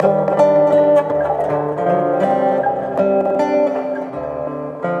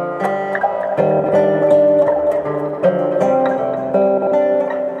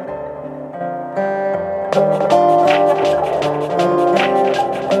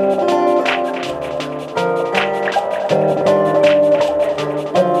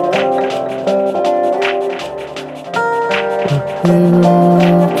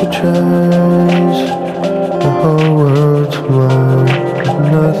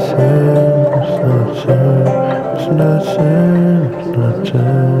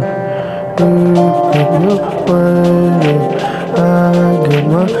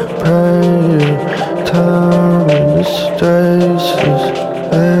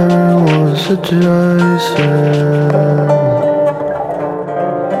to Jason.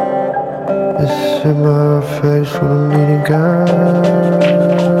 It's in my face when I'm needing God.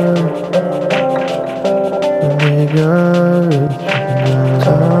 I'm needing God.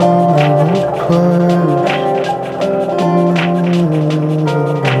 Time in a place.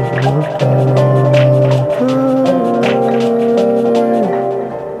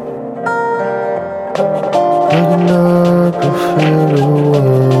 Looking up, I feel the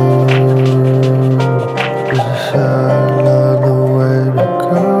way.